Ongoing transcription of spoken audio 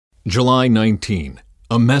July 19,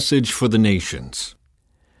 a message for the nations.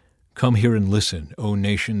 Come here and listen, O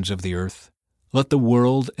nations of the earth. Let the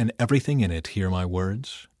world and everything in it hear my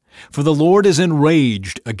words. For the Lord is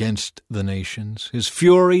enraged against the nations. His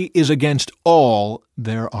fury is against all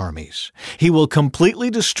their armies. He will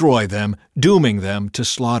completely destroy them, dooming them to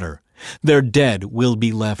slaughter. Their dead will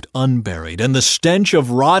be left unburied, and the stench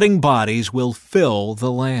of rotting bodies will fill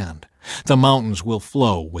the land. The mountains will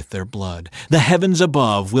flow with their blood. The heavens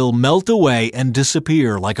above will melt away and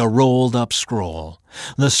disappear like a rolled-up scroll.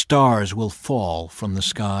 The stars will fall from the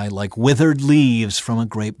sky like withered leaves from a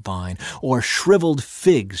grapevine, or shriveled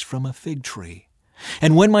figs from a fig tree.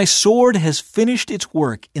 And when my sword has finished its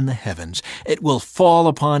work in the heavens, it will fall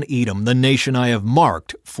upon Edom, the nation I have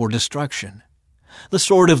marked for destruction. The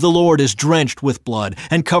sword of the Lord is drenched with blood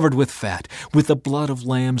and covered with fat, with the blood of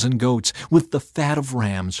lambs and goats, with the fat of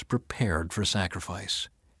rams prepared for sacrifice.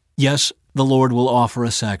 Yes, the Lord will offer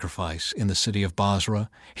a sacrifice in the city of Bozrah.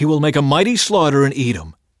 He will make a mighty slaughter in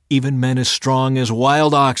Edom. Even men as strong as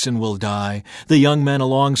wild oxen will die, the young men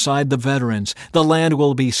alongside the veterans. The land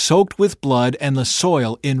will be soaked with blood and the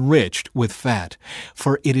soil enriched with fat.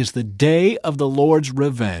 For it is the day of the Lord's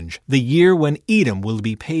revenge, the year when Edom will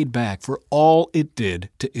be paid back for all it did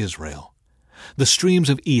to Israel. The streams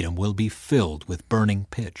of Edom will be filled with burning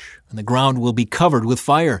pitch, and the ground will be covered with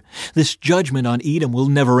fire. This judgment on Edom will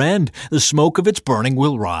never end. The smoke of its burning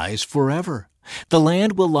will rise forever. The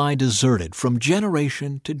land will lie deserted from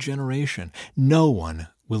generation to generation. No one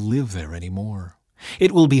will live there anymore.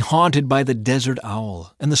 It will be haunted by the desert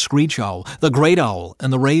owl and the screech owl, the great owl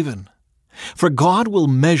and the raven. For God will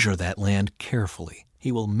measure that land carefully.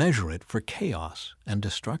 He will measure it for chaos and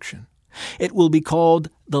destruction. It will be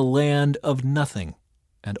called the land of nothing,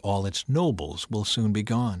 and all its nobles will soon be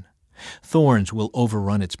gone. Thorns will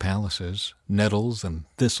overrun its palaces, nettles and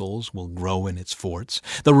thistles will grow in its forts.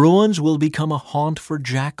 The ruins will become a haunt for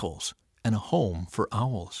jackals and a home for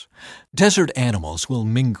owls. Desert animals will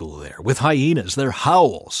mingle there with hyenas, their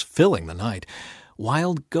howls filling the night.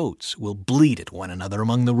 Wild goats will bleat at one another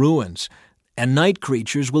among the ruins, and night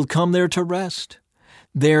creatures will come there to rest.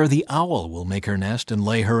 There the owl will make her nest and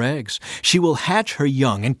lay her eggs. She will hatch her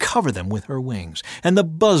young and cover them with her wings, and the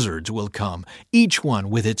buzzards will come, each one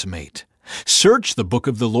with its mate. Search the book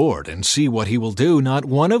of the Lord and see what he will do. Not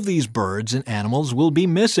one of these birds and animals will be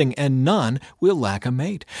missing, and none will lack a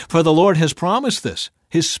mate. For the Lord has promised this.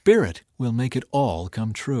 His Spirit will make it all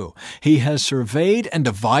come true. He has surveyed and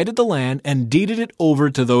divided the land and deeded it over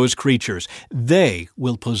to those creatures. They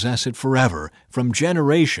will possess it forever, from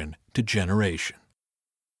generation to generation.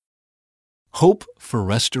 Hope for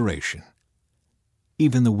restoration.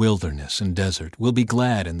 Even the wilderness and desert will be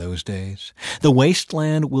glad in those days. The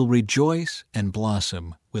wasteland will rejoice and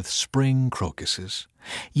blossom with spring crocuses.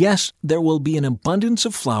 Yes, there will be an abundance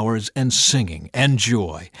of flowers and singing and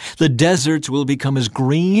joy. The deserts will become as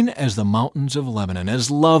green as the mountains of Lebanon,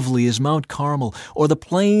 as lovely as Mount Carmel or the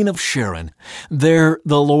plain of Sharon. There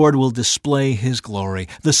the Lord will display his glory,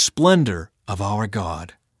 the splendor of our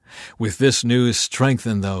God. With this news,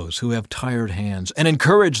 strengthen those who have tired hands and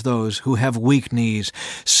encourage those who have weak knees.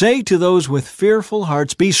 Say to those with fearful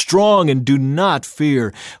hearts, be strong and do not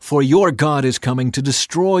fear, for your God is coming to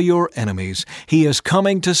destroy your enemies. He is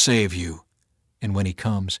coming to save you. And when he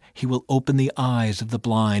comes, he will open the eyes of the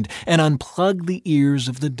blind and unplug the ears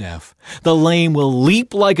of the deaf. The lame will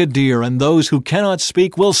leap like a deer, and those who cannot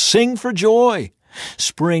speak will sing for joy.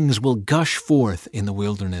 Springs will gush forth in the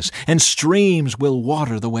wilderness, and streams will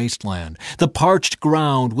water the wasteland. The parched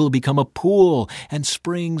ground will become a pool, and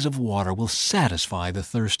springs of water will satisfy the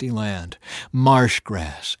thirsty land. Marsh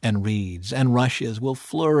grass and reeds and rushes will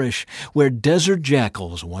flourish where desert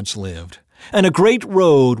jackals once lived. And a great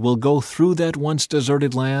road will go through that once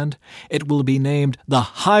deserted land. It will be named the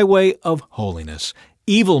Highway of Holiness.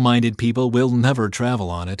 Evil-minded people will never travel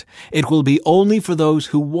on it. It will be only for those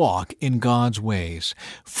who walk in God's ways.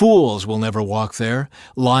 Fools will never walk there.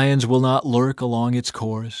 Lions will not lurk along its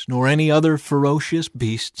course, nor any other ferocious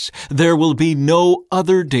beasts. There will be no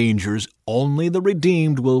other dangers. Only the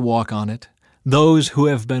redeemed will walk on it. Those who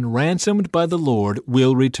have been ransomed by the Lord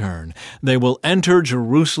will return. They will enter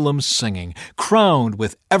Jerusalem singing, crowned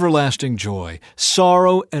with everlasting joy.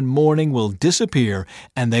 Sorrow and mourning will disappear,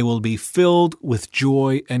 and they will be filled with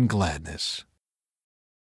joy and gladness.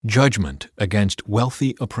 Judgment against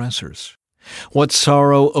wealthy oppressors. What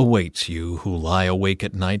sorrow awaits you who lie awake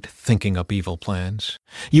at night thinking up evil plans?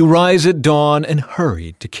 You rise at dawn and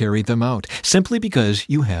hurry to carry them out, simply because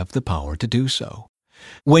you have the power to do so.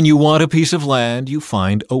 When you want a piece of land, you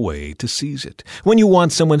find a way to seize it. When you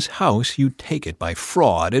want someone's house, you take it by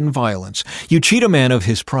fraud and violence. You cheat a man of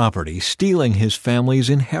his property, stealing his family's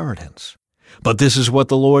inheritance. But this is what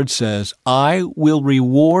the Lord says, I will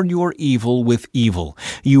reward your evil with evil.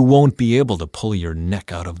 You won't be able to pull your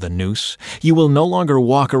neck out of the noose. You will no longer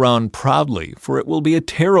walk around proudly, for it will be a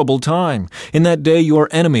terrible time. In that day your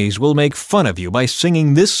enemies will make fun of you by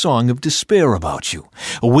singing this song of despair about you.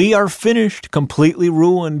 We are finished, completely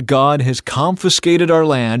ruined. God has confiscated our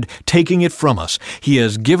land, taking it from us. He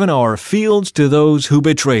has given our fields to those who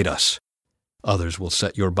betrayed us. Others will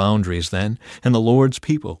set your boundaries then, and the Lord's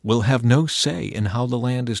people will have no say in how the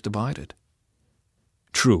land is divided.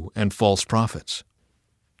 True and false prophets.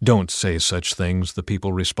 Don't say such things, the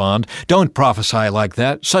people respond. Don't prophesy like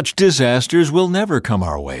that. Such disasters will never come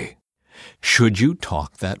our way. Should you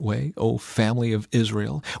talk that way, O family of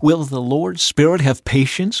Israel? Will the Lord's Spirit have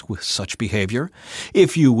patience with such behavior?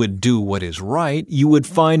 If you would do what is right, you would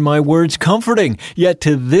find my words comforting. Yet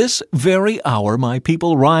to this very hour my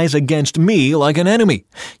people rise against me like an enemy.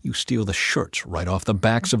 You steal the shirts right off the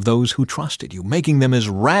backs of those who trusted you, making them as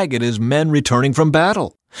ragged as men returning from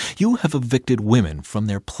battle. You have evicted women from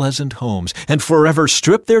their pleasant homes and forever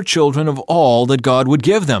stripped their children of all that God would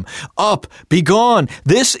give them. Up, be gone!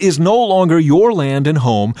 This is no longer your land and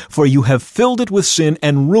home, for you have filled it with sin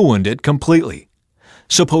and ruined it completely.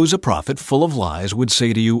 Suppose a prophet full of lies would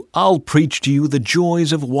say to you, I'll preach to you the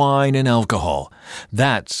joys of wine and alcohol.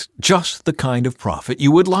 That's just the kind of prophet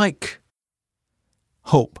you would like.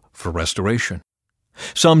 Hope for restoration.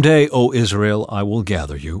 Someday, O Israel, I will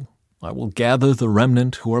gather you. I will gather the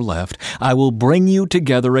remnant who are left. I will bring you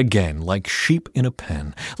together again like sheep in a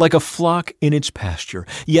pen, like a flock in its pasture.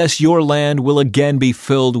 Yes, your land will again be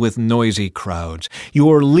filled with noisy crowds.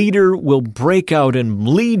 Your leader will break out and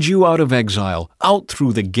lead you out of exile, out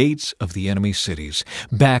through the gates of the enemy cities,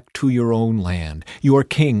 back to your own land. Your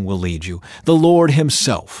king will lead you. The Lord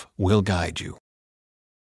himself will guide you.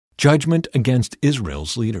 Judgment against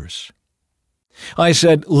Israel's leaders. I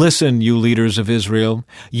said, listen, you leaders of Israel,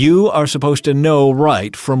 you are supposed to know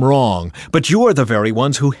right from wrong, but you are the very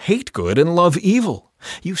ones who hate good and love evil.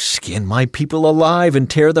 You skin my people alive and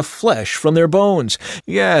tear the flesh from their bones.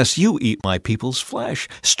 Yes, you eat my people's flesh,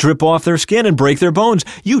 strip off their skin and break their bones.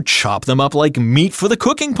 You chop them up like meat for the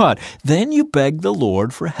cooking pot. Then you beg the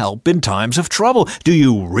Lord for help in times of trouble. Do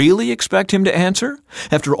you really expect him to answer?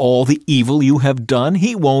 After all the evil you have done,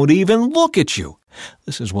 he won't even look at you.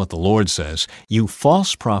 This is what the Lord says. You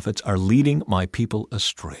false prophets are leading my people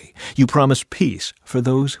astray. You promise peace for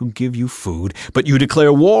those who give you food, but you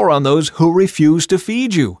declare war on those who refuse to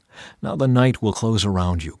feed you. Now the night will close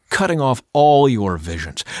around you, cutting off all your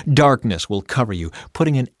visions. Darkness will cover you,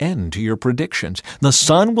 putting an end to your predictions. The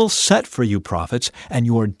sun will set for you, prophets, and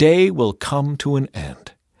your day will come to an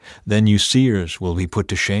end. Then you seers will be put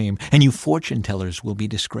to shame, and you fortune-tellers will be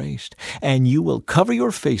disgraced, and you will cover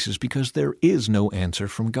your faces because there is no answer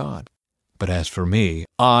from God. But as for me,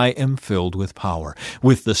 I am filled with power,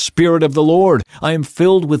 with the Spirit of the Lord. I am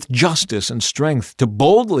filled with justice and strength to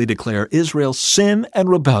boldly declare Israel's sin and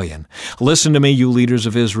rebellion. Listen to me, you leaders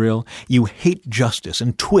of Israel. You hate justice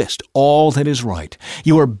and twist all that is right.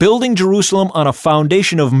 You are building Jerusalem on a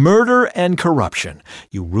foundation of murder and corruption.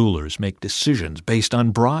 You rulers make decisions based on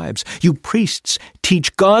bribes. You priests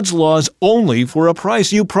teach God's laws only for a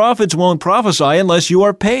price. You prophets won't prophesy unless you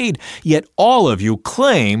are paid. Yet all of you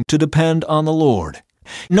claim to depend on the Lord.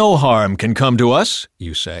 No harm can come to us,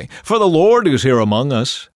 you say, for the Lord is here among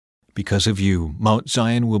us. Because of you, Mount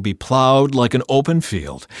Zion will be plowed like an open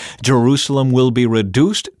field. Jerusalem will be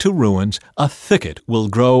reduced to ruins. A thicket will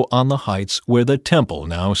grow on the heights where the temple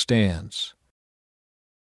now stands.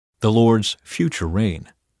 The Lord's future reign.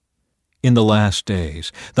 In the last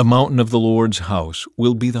days, the mountain of the Lord's house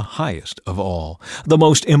will be the highest of all, the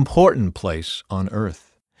most important place on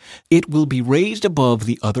earth. It will be raised above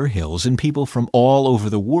the other hills, and people from all over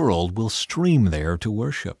the world will stream there to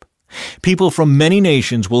worship. People from many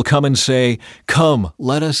nations will come and say, Come,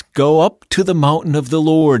 let us go up to the mountain of the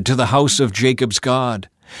Lord, to the house of Jacob's God.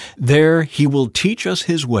 There he will teach us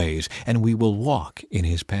his ways, and we will walk in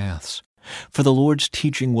his paths. For the Lord's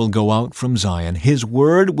teaching will go out from Zion. His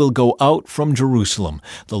word will go out from Jerusalem.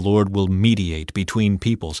 The Lord will mediate between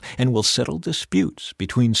peoples and will settle disputes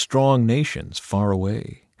between strong nations far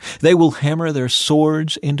away. They will hammer their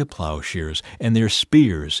swords into plowshares and their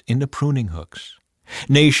spears into pruning hooks.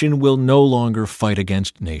 Nation will no longer fight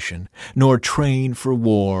against nation, nor train for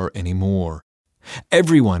war any more.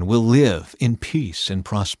 Everyone will live in peace and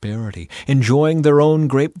prosperity, enjoying their own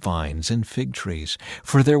grapevines and fig trees,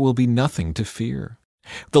 for there will be nothing to fear.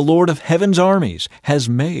 The Lord of heaven's armies has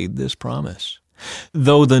made this promise.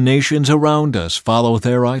 Though the nations around us follow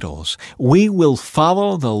their idols, we will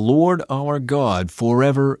follow the Lord our God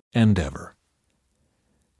forever and ever.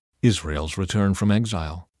 Israel's return from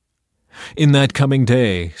exile. In that coming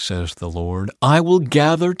day, says the Lord, I will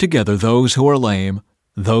gather together those who are lame,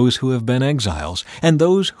 those who have been exiles, and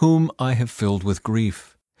those whom I have filled with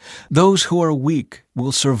grief. Those who are weak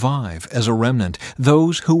will survive as a remnant.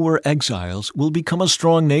 Those who were exiles will become a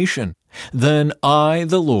strong nation. Then I,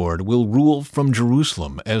 the Lord, will rule from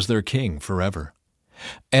Jerusalem as their king forever.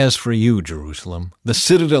 As for you, Jerusalem, the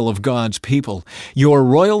citadel of God's people, your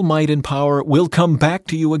royal might and power will come back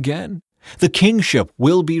to you again. The kingship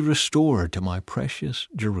will be restored to my precious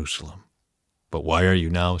Jerusalem. But why are you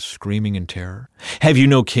now screaming in terror? Have you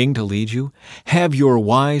no king to lead you? Have your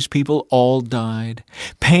wise people all died?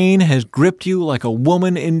 Pain has gripped you like a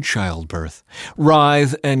woman in childbirth.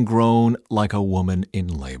 Writhe and groan like a woman in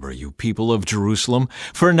labor, you people of Jerusalem.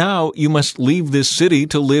 For now you must leave this city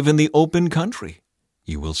to live in the open country.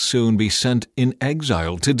 You will soon be sent in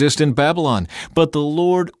exile to distant Babylon, but the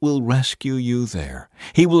Lord will rescue you there.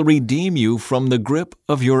 He will redeem you from the grip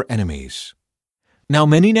of your enemies. Now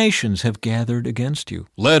many nations have gathered against you.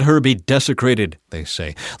 Let her be desecrated, they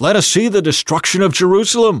say. Let us see the destruction of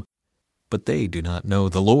Jerusalem. But they do not know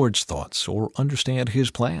the Lord's thoughts or understand His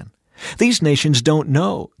plan. These nations don't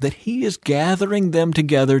know that He is gathering them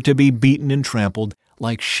together to be beaten and trampled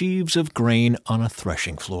like sheaves of grain on a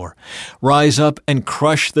threshing floor. Rise up and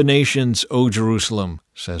crush the nations, O Jerusalem,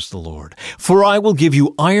 says the Lord. For I will give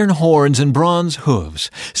you iron horns and bronze hooves,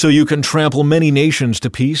 so you can trample many nations to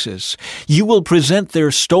pieces. You will present their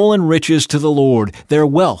stolen riches to the Lord, their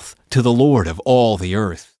wealth to the Lord of all the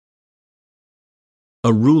earth.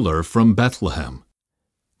 A ruler from Bethlehem.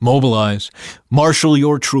 Mobilize, marshal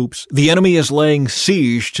your troops. The enemy is laying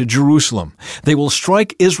siege to Jerusalem. They will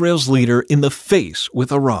strike Israel's leader in the face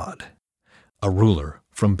with a rod. A ruler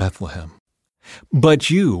from Bethlehem. But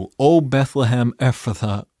you, O Bethlehem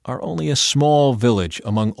Ephrathah, are only a small village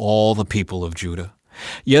among all the people of Judah.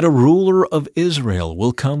 Yet a ruler of Israel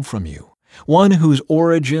will come from you, one whose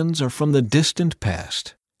origins are from the distant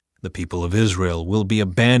past. The people of Israel will be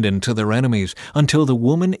abandoned to their enemies until the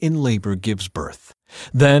woman in labor gives birth.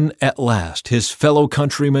 Then, at last, his fellow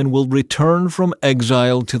countrymen will return from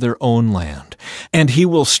exile to their own land, and he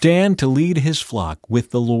will stand to lead his flock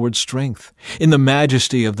with the Lord's strength, in the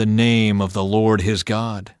majesty of the name of the Lord his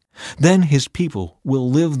God. Then his people will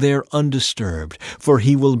live there undisturbed, for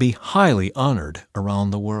he will be highly honored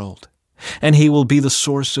around the world, and he will be the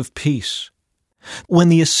source of peace. When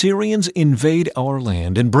the Assyrians invade our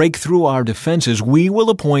land and break through our defenses, we will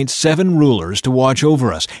appoint 7 rulers to watch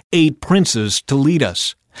over us, 8 princes to lead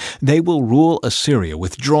us. They will rule Assyria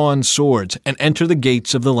with drawn swords and enter the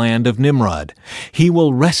gates of the land of Nimrod. He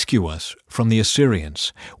will rescue us from the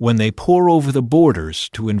Assyrians when they pour over the borders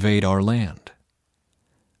to invade our land.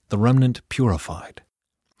 The remnant purified.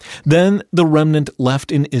 Then the remnant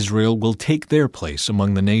left in Israel will take their place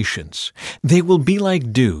among the nations. They will be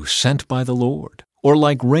like dew sent by the Lord, or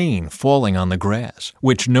like rain falling on the grass,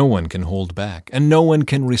 which no one can hold back, and no one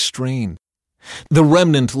can restrain. The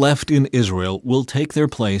remnant left in Israel will take their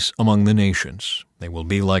place among the nations. They will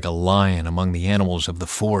be like a lion among the animals of the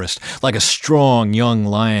forest, like a strong young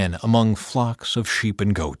lion among flocks of sheep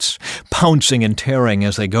and goats, pouncing and tearing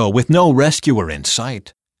as they go, with no rescuer in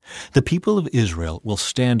sight. The people of Israel will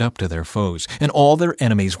stand up to their foes, and all their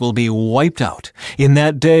enemies will be wiped out. In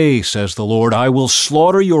that day, says the Lord, I will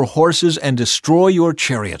slaughter your horses and destroy your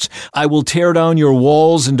chariots. I will tear down your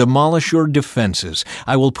walls and demolish your defenses.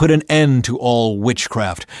 I will put an end to all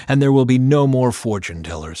witchcraft, and there will be no more fortune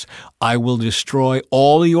tellers. I will destroy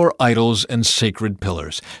all your idols and sacred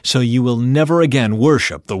pillars, so you will never again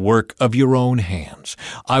worship the work of your own hands.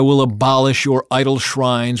 I will abolish your idol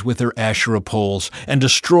shrines with their Asherah poles, and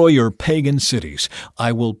destroy your pagan cities.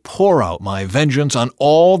 I will pour out my vengeance on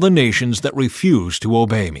all the nations that refuse to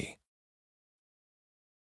obey me.